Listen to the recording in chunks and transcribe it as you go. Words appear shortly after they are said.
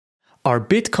Are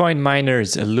Bitcoin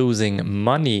miners losing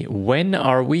money? When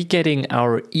are we getting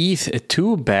our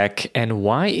ETH2 back? And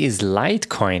why is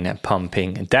Litecoin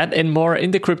pumping? That and more in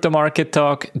the crypto market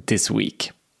talk this week.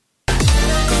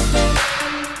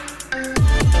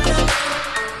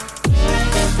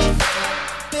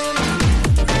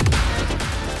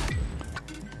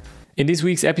 In this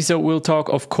week's episode, we'll talk,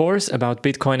 of course, about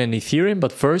Bitcoin and Ethereum,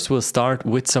 but first we'll start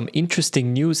with some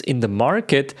interesting news in the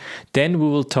market. Then we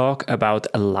will talk about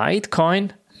Litecoin,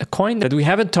 a coin that we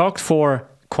haven't talked for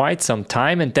quite some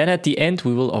time. And then at the end,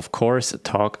 we will, of course,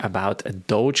 talk about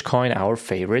Dogecoin, our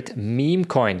favorite meme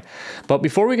coin. But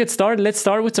before we get started, let's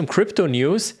start with some crypto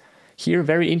news. Here,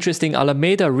 very interesting,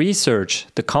 Alameda Research,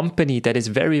 the company that is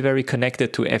very, very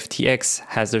connected to FTX,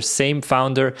 has their same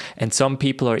founder, and some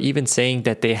people are even saying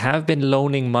that they have been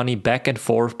loaning money back and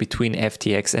forth between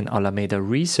FTX and Alameda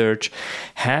Research,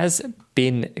 has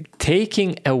been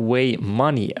taking away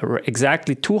money,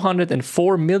 exactly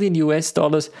 $204 million US,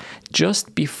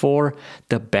 just before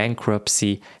the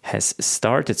bankruptcy has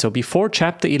started. So before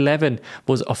Chapter 11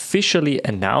 was officially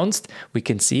announced, we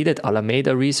can see that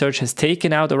Alameda Research has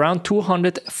taken out around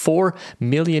 $204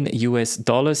 million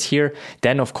US here.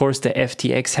 Then, of course, the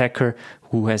FTX hacker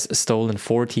who has stolen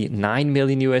 $49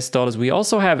 million US. We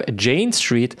also have Jane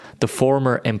Street, the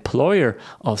former employer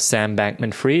of Sam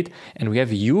Bankman-Fried, and we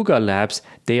have Yuga Labs.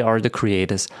 They are the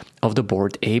creators of the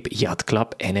Bored Ape Yacht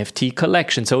Club NFT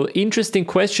collection. So interesting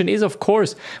question is, of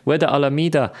course, whether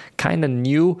Alameda kind of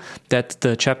knew that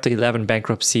the Chapter 11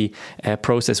 bankruptcy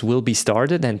process will be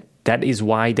started, and that is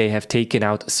why they have taken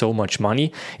out so much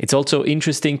money. It's also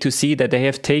interesting to see that they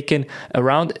have taken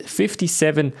around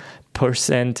 57%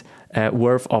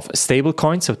 worth of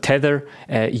stablecoins. So Tether,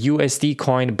 USD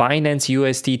coin, Binance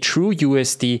USD, True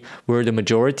USD were the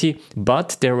majority,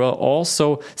 but there were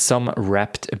also some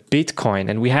wrapped Bitcoin.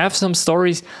 And we have some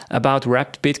stories about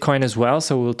wrapped Bitcoin as well.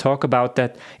 So we'll talk about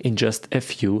that in just a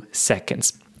few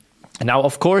seconds. Now,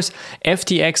 of course,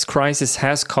 FTX crisis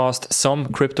has caused some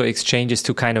crypto exchanges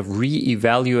to kind of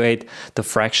reevaluate the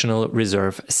fractional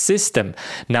reserve system.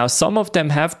 Now, some of them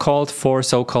have called for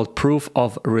so-called proof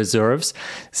of reserves.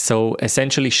 So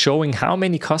essentially showing how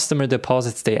many customer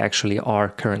deposits they actually are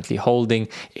currently holding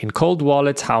in cold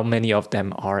wallets, how many of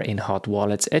them are in hot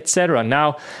wallets, etc.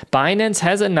 Now, Binance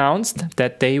has announced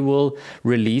that they will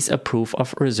release a proof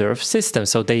of reserve system.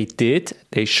 So they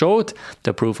showed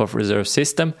the proof of reserve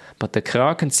system, but the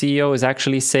Kraken CEO is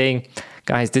actually saying,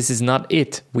 guys, this is not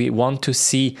it. We want to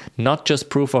see not just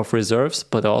proof of reserves,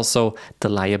 but also the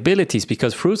liabilities,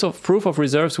 because proof of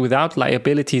reserves without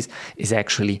liabilities is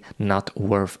actually not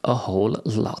worth a whole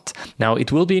lot. Now,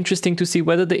 it will be interesting to see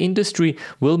whether the industry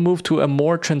will move to a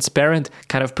more transparent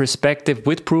kind of perspective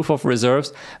with proof of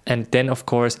reserves, and then, of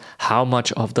course, how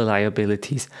much of the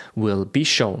liabilities will be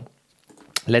shown.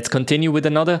 Let's continue with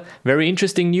another very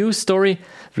interesting news story.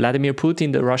 Vladimir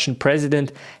Putin, the Russian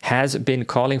president, has been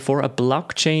calling for a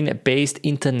blockchain-based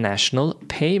international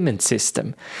payment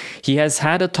system. He has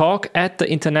had a talk at the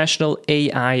International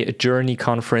AI Journey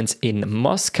conference in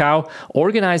Moscow,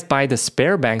 organized by the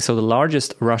Sberbank, so the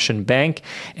largest Russian bank.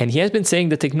 And he has been saying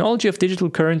the technology of digital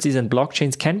currencies and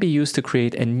blockchains can be used to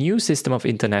create a new system of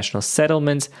international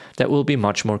settlements that will be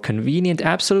much more convenient,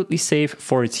 absolutely safe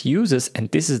for its users. And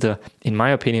this is in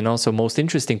my opinion, also most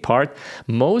interesting part,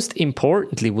 most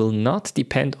importantly, will not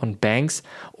depend on banks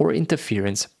or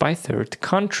interference by third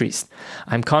countries.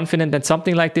 I'm confident that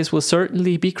something like this will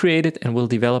certainly be created and will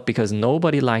develop because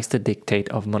nobody likes the dictate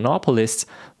of monopolists,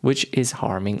 which is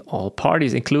harming all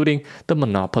parties, including the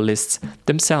monopolists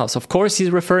themselves. Of course,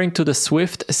 he's referring to the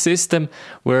SWIFT system,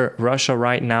 where Russia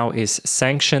right now is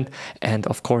sanctioned and,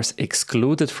 of course,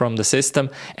 excluded from the system.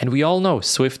 And we all know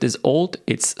SWIFT is old,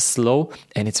 it's slow,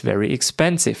 and it's very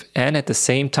expensive. And at the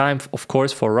same time, of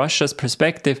course, for Russia's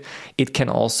perspective, it can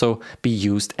also be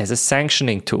used as a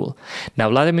sanctioning tool. Now,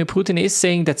 Vladimir Putin is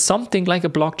saying that something like a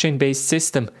blockchain-based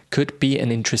system could be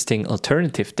an interesting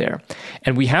alternative there.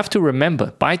 And we have to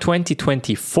remember, by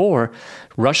 2024,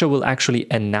 Russia will actually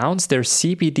announce their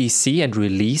CBDC and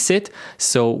release it.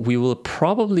 So we will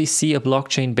probably see a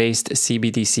blockchain-based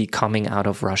CBDC coming out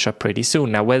of Russia pretty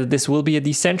soon. Now, whether this will be a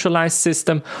decentralized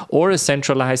system or a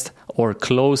centralized or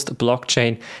closed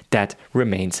blockchain, that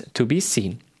remains to be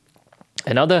seen.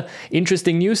 Another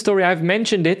interesting news story, I've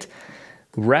mentioned it.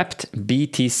 Wrapped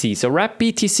BTC. So wrapped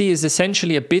BTC is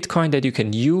essentially a Bitcoin that you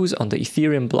can use on the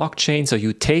Ethereum blockchain. So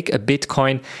you take a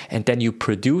Bitcoin and then you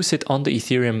produce it on the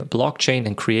Ethereum blockchain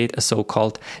and create a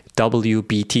so-called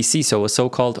WBTC, so a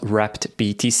so-called wrapped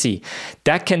BTC.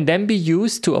 That can then be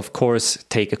used to, of course,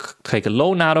 take a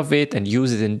loan out of it and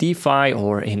use it in DeFi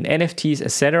or in NFTs,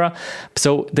 etc.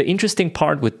 So the interesting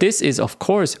part with this is, of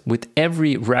course, with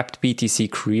every wrapped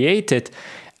BTC created,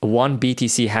 one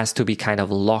BTC has to be kind of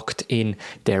locked in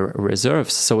their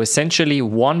reserves. So essentially,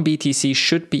 one BTC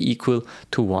should be equal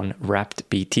to one wrapped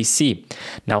BTC.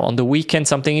 Now, on the weekend,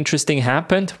 something interesting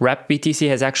happened. Wrapped BTC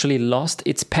has actually lost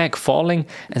its peg, falling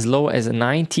as low as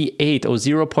 98 or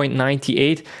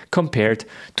 0.98 compared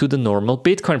to the normal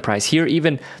Bitcoin price. Here,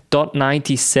 even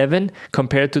 0.97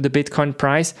 compared to the Bitcoin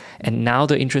price. And now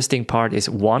the interesting part is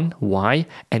one, why?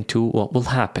 And two, what will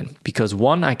happen? Because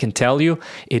one, I can tell you,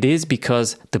 it is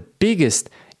because the biggest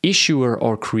issuer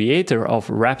or creator of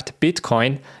wrapped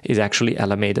Bitcoin is actually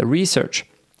Alameda Research.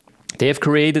 They have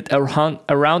created around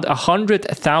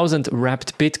 100,000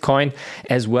 wrapped Bitcoin,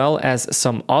 as well as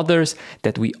some others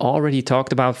that we already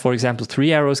talked about. For example,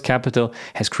 Three Arrows Capital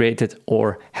has created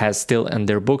or has still in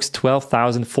their books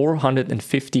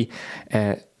 12,450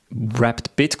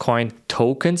 wrapped Bitcoin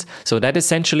tokens. So that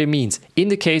essentially means in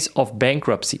the case of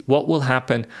bankruptcy, what will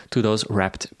happen to those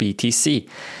wrapped BTC?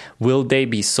 Will they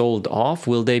be sold off?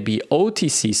 Will they be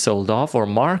OTC sold off or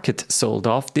market sold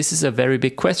off? This is a very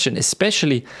big question,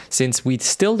 especially since we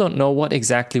still don't know what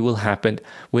exactly will happen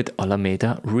with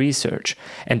Alameda Research.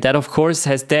 And that, of course,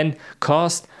 has then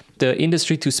caused the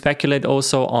industry to speculate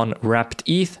also on wrapped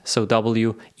ETH, so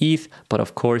WETH, but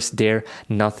of course there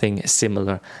nothing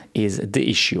similar is the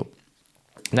issue.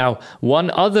 Now,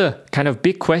 one other kind of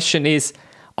big question is,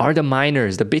 are the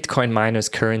miners, the Bitcoin miners,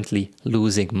 currently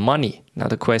losing money? Now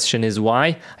the question is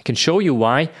why. I can show you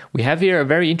why. We have here a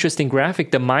very interesting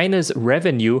graphic. The miners'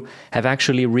 revenue have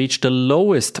actually reached the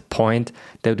lowest point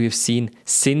that we've seen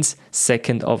since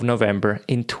 2nd of November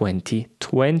in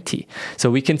 2020. So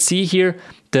we can see here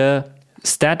the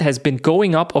stat has been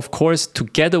going up, of course,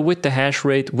 together with the hash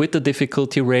rate, with the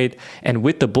difficulty rate, and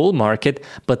with the bull market.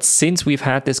 But since we've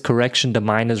had this correction, the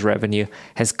miners' revenue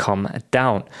has come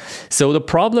down. So the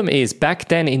problem is, back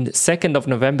then in 2nd of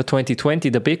November 2020,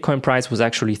 the Bitcoin price was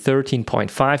actually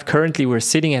 13.5. Currently, we're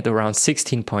sitting at around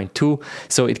 16.2.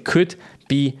 So it could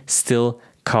be still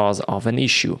cause of an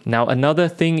issue. Now, another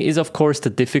thing is, of course, the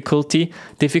difficulty.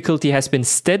 Difficulty has been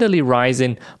steadily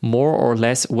rising more or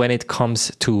less when it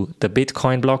comes to the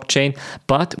Bitcoin blockchain,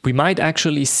 but we might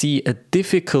actually see a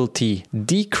difficulty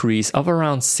decrease of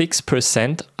around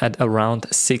 6% at around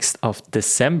 6th of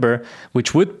December,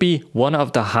 which would be one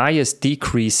of the highest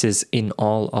decreases in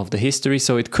all of the history.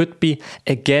 So it could be,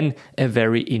 again, a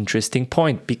very interesting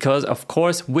point because, of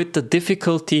course, with the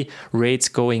difficulty rates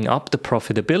going up, the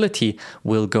profitability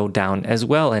will go down as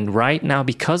well. And right now,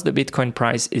 because the Bitcoin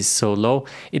price is so low,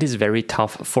 it is very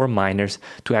tough for miners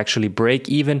to actually break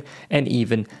even and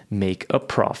even make a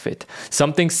profit.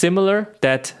 Something similar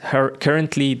that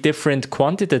currently different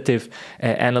quantitative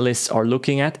analysts are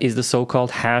looking at is the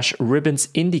so-called hash ribbons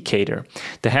indicator.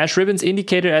 The hash ribbons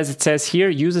indicator, as it says here,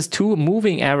 uses two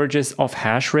moving averages of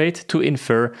hash rate to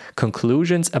infer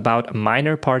conclusions about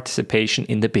miner participation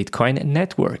in the Bitcoin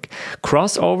network.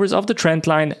 Crossovers of the trend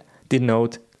line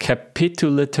denote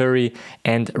capitulatory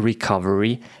and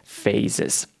recovery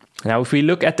phases. Now, if we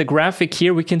look at the graphic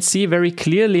here, we can see very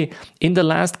clearly in the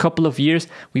last couple of years,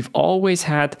 we've always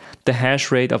had the hash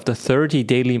rate of the 30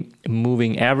 daily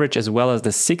moving average as well as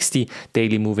the 60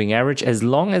 daily moving average. As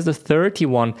long as the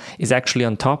 31 is actually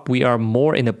on top, we are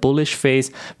more in a bullish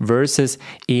phase versus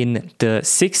in the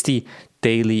 60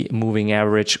 daily moving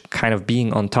average kind of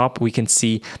being on top, we can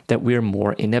see that we're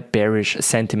more in a bearish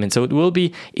sentiment. So it will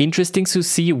be interesting to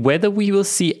see whether we will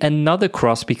see another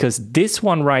cross, because this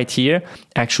one right here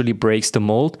actually breaks the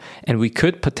mold and we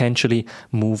could potentially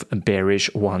move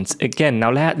bearish once again.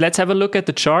 Now let's have a look at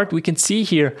the chart. We can see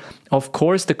here, of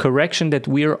course, the correction that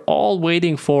we're all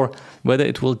waiting for, whether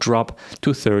it will drop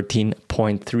to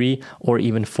 13.3 or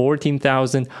even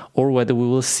 14,000, or whether we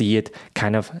will see it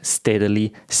kind of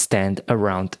steadily stand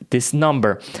around this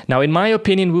number. Now, in my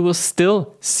opinion, we will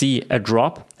still see a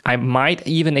drop. I might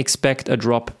even expect a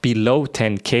drop below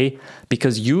 10K,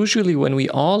 because usually when we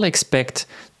all expect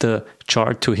the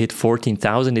chart to hit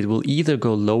 14,000, it will either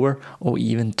go lower or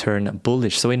even turn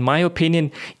bullish. So in my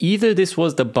opinion, either this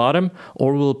was the bottom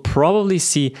or we'll probably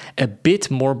see a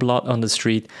bit more blood on the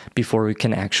street before we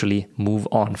can actually move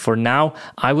on. For now,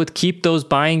 I would keep those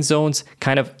buying zones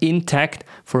kind of intact.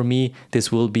 For me,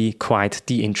 this will be quite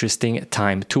the interesting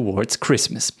time towards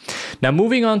Christmas. Now,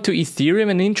 moving on to Ethereum,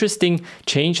 an interesting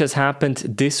change has happened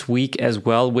this week as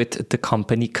well with the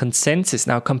company Consensus.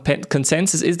 Now,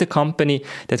 Consensus is the company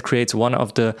that creates one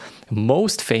of the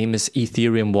most famous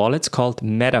Ethereum wallets called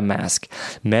MetaMask.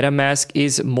 MetaMask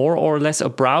is more or less a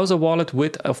browser wallet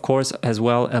with, of course, as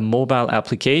well a mobile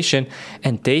application,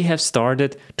 and they have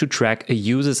started to track a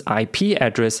user's IP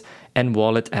address and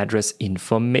wallet address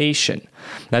information.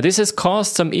 Now, this has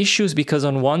caused some issues because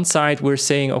on one side we're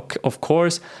saying, of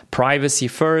course, privacy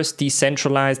first,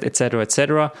 decentralized, etc.,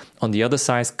 etc. On the other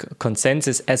side,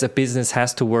 Consensus as a business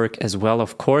has to work as well.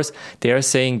 Of course, they are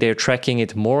saying they're tracking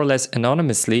it more or less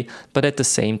anonymously, but at the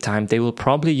same time, they will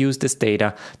probably use this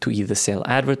data to either sell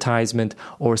advertisement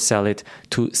or sell it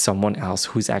to someone else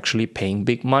who's actually paying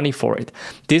big money for it.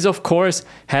 This, of course,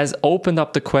 has opened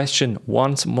up the question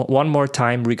one more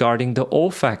time regarding the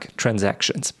OFAC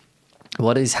transactions.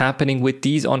 What is happening with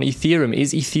these on Ethereum?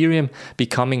 Is Ethereum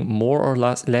becoming more or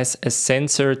less a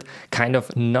censored, kind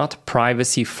of not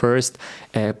privacy first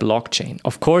blockchain?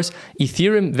 Of course,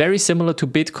 Ethereum, very similar to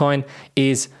Bitcoin,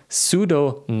 is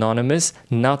pseudonymous,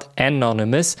 not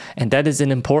anonymous, and that is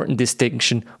an important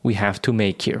distinction we have to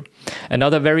make here.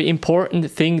 Another very important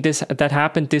thing that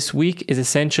happened this week is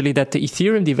essentially that the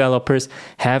Ethereum developers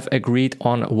have agreed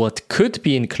on what could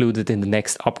be included in the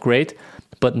next upgrade,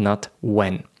 but not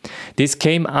when. This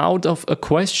came out of a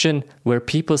question where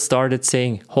people started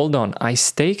saying, hold on, I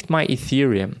staked my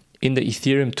Ethereum in the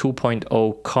Ethereum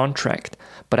 2.0 contract,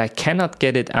 but I cannot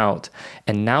get it out.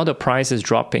 And now the price is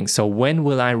dropping. So when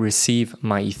will I receive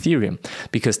my Ethereum?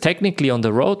 Because technically on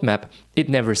the roadmap, it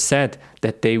never said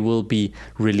that they will be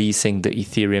releasing the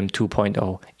Ethereum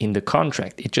 2.0 in the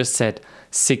contract. It just said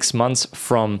 6 months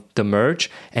from the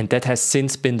merge, and that has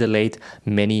since been delayed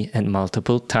many and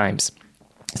multiple times.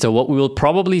 So what we will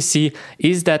probably see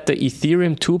is that the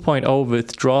Ethereum 2.0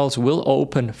 withdrawals will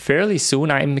open fairly soon.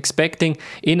 I'm expecting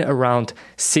in around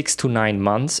 6 to 9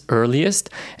 months earliest.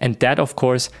 And that, of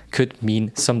course, could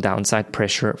mean some downside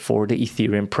pressure for the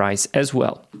Ethereum price as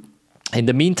well. In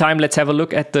the meantime, let's have a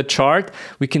look at the chart.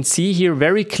 We can see here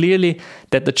very clearly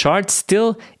that the chart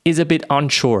still is a bit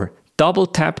unsure. Double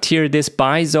tapped here this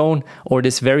buy zone or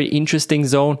this very interesting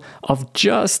zone of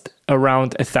just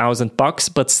around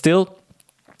 $1,000, but still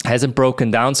hasn't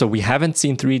broken down, so we haven't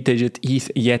seen 3-digit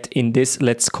ETH yet in this,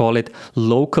 let's call it,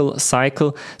 local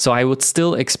cycle. So I would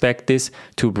still expect this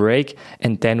to break,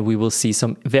 and then we will see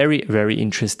some very, very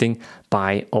interesting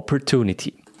buy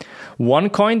opportunity. One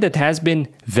coin that has been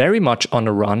very much on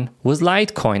a run was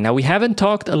Litecoin. Now, we haven't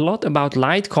talked a lot about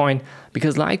Litecoin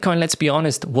because Litecoin, let's be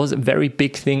honest, was a very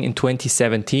big thing in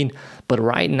 2017. But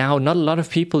right now, not a lot of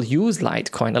people use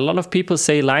Litecoin. A lot of people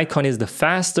say Litecoin is the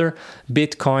faster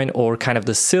Bitcoin or kind of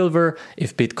the silver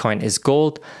if Bitcoin is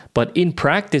gold. But in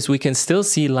practice, we can still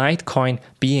see Litecoin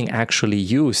being actually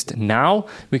used. Now,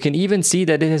 we can even see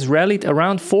that it has rallied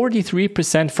around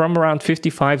 43% from around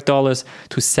 $55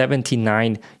 to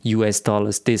 $79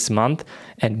 this month.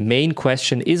 And main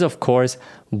question is, of course,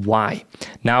 why?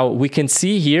 Now, we can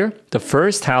see here the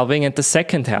first halving and the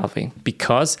second halving.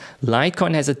 Because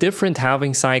Litecoin has a different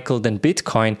halving cycle than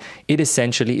Bitcoin, it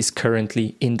essentially is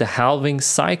currently in the halving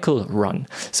cycle run.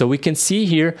 So we can see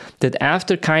here that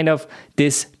after kind of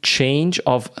this change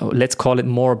of, let's call it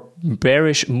more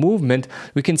bearish movement,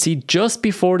 we can see just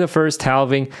before the first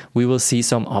halving, we will see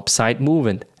some upside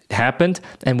movement. Happened,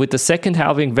 and with the second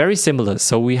halving very similar.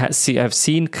 So we have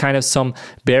seen kind of some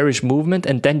bearish movement,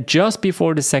 and then just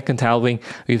before the second halving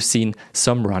we've seen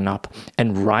some run up.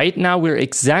 And right now we're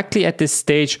exactly at this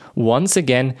stage once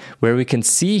again where we can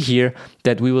see here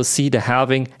that we will see the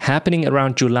halving happening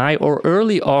around July or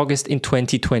early August in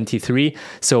 2023.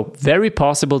 So very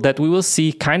possible that we will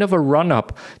see kind of a run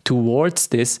up towards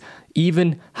this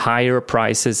even higher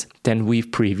prices than we've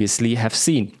previously have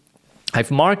seen. I've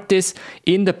marked this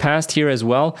in the past here as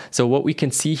well. So what we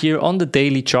can see here on the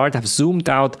daily chart, I've zoomed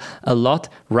out a lot.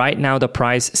 Right now, the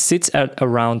price sits at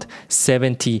around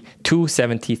 $72,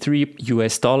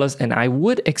 $73, and I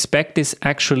would expect this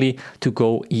actually to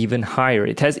go even higher.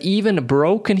 It has even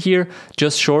broken here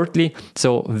just shortly.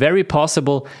 So very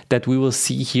possible that we will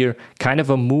see here kind of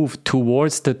a move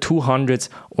towards the 200s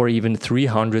or even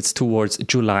 300s towards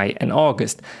July and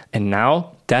August. And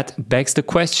now that begs the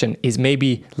question, is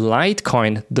maybe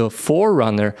Litecoin the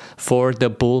forerunner for the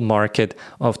bull market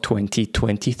of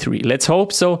 2023? Let's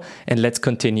hope so, and let's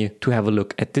continue to have a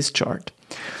look at this chart.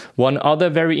 One other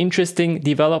very interesting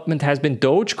development has been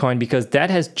Dogecoin, because that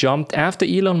has jumped after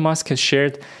Elon Musk has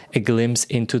shared a glimpse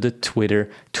into the Twitter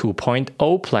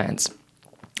 2.0 plans.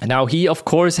 Now, he, of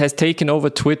course, has taken over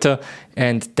Twitter,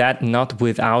 and that not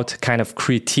without kind of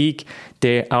critique.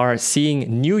 They are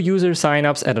seeing new user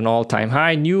signups at an all-time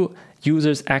high, new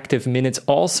users active minutes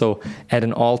also at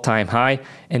an all-time high.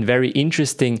 And very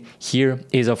interesting here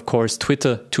is, of course,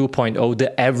 Twitter 2.0,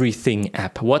 the everything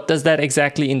app. What does that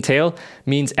exactly entail?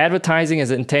 Means advertising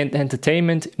as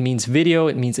entertainment, it means video,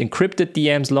 it means encrypted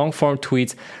DMs, long-form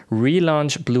tweets,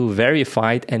 relaunch Blue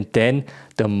Verified, and then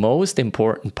the most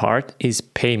important part is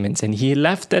payments. And he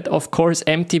left that, of course,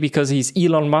 empty because he's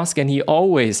Elon Musk and he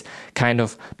always kind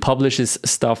of publishes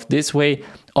stuff this way.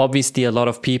 Obviously, a lot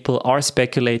of people are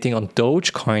speculating on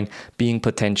Dogecoin being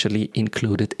potentially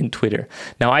included in Twitter.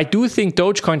 Now, I do think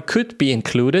Dogecoin could be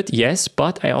included, yes,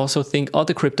 but I also think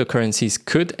other cryptocurrencies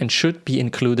could and should be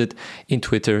included in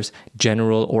Twitter's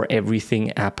general or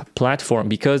everything app platform.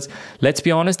 Because let's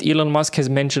be honest, Elon Musk has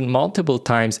mentioned multiple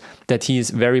times that he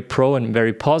is very pro and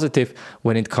very positive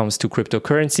when it comes to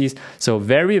cryptocurrencies. So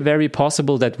very, very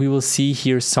possible that we will see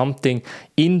here something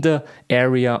in the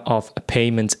area of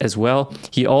payments as well.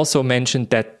 He also mentioned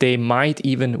that they might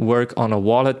even work on a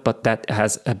wallet, but that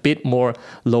has a bit more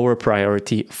lower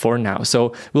priority for now.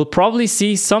 So we'll probably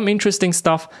see some interesting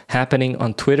stuff happening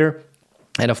on Twitter.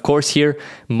 And of course, here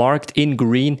marked in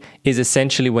green is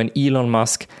essentially when Elon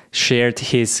Musk shared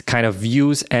his kind of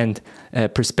views and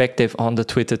perspective on the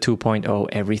Twitter 2.0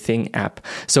 everything app.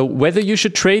 So whether you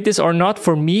should trade this or not,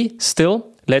 for me, still,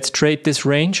 let's trade this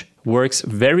range. Works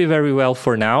very, very well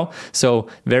for now. So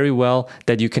very well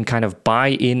that you can kind of buy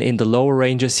in the lower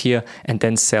ranges here and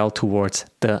then sell towards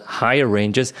the higher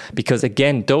ranges. Because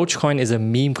again, Dogecoin is a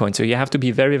meme coin. So you have to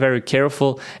be very, very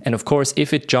careful. And of course,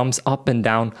 if it jumps up and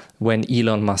down when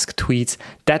Elon Musk tweets,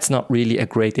 that's not really a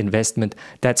great investment.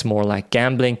 That's more like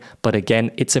gambling. But again,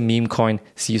 it's a meme coin.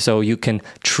 So you can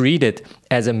treat it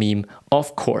as a meme,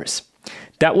 of course.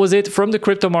 That was it from the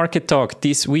Crypto Market Talk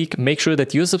this week. Make sure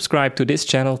that you subscribe to this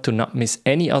channel to not miss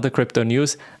any other crypto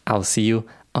news. I'll see you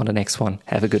on the next one.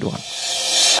 Have a good one.